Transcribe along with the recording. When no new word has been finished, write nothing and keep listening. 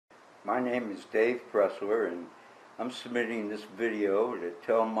My name is Dave Pressler, and I'm submitting this video to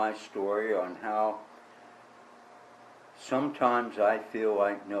tell my story on how sometimes I feel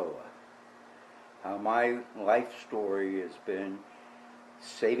like Noah. How my life story has been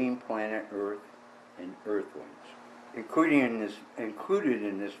saving planet Earth and Earthlings. Included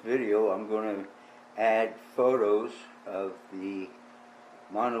in this video, I'm going to add photos of the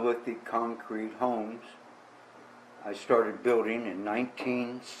monolithic concrete homes I started building in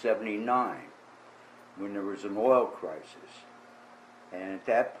 1979 when there was an oil crisis. And at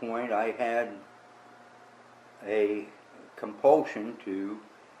that point I had a compulsion to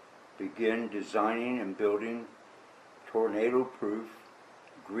begin designing and building tornado-proof,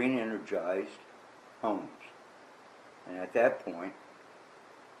 green energized homes. And at that point,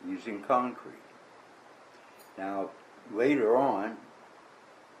 using concrete. Now, later on,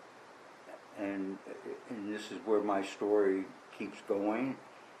 and this is where my story keeps going,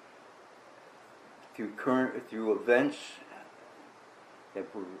 through events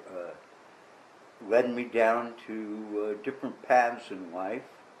that were led me down to different paths in life.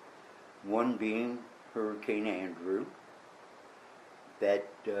 One being Hurricane Andrew, that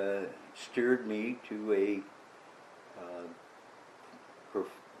steered me to a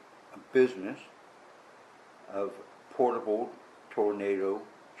business of portable tornado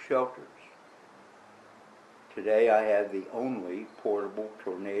shelters. Today I have the only portable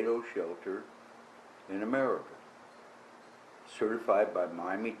tornado shelter in America, certified by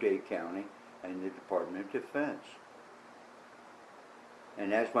Miami-Dade County and the Department of Defense.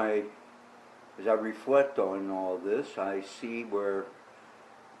 And as I reflect on all this, I see where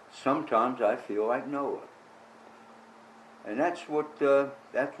sometimes I feel like Noah. And that's what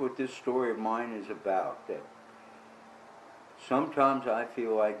this story of mine is about. That sometimes I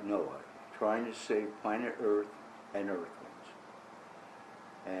feel like Noah, trying to save planet Earth and Earthlings.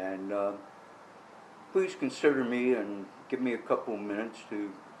 And please consider me and give me a couple minutes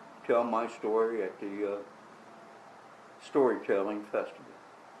to tell my story at the Storytelling Festival.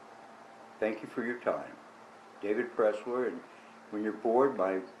 Thank you for your time. David Pressler, and when you're bored,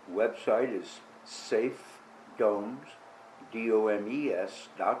 my website is safedomes,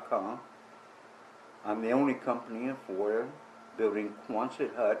 DOMES.com. I'm the only company in Florida building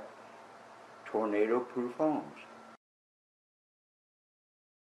Quonset hut tornado-proof homes.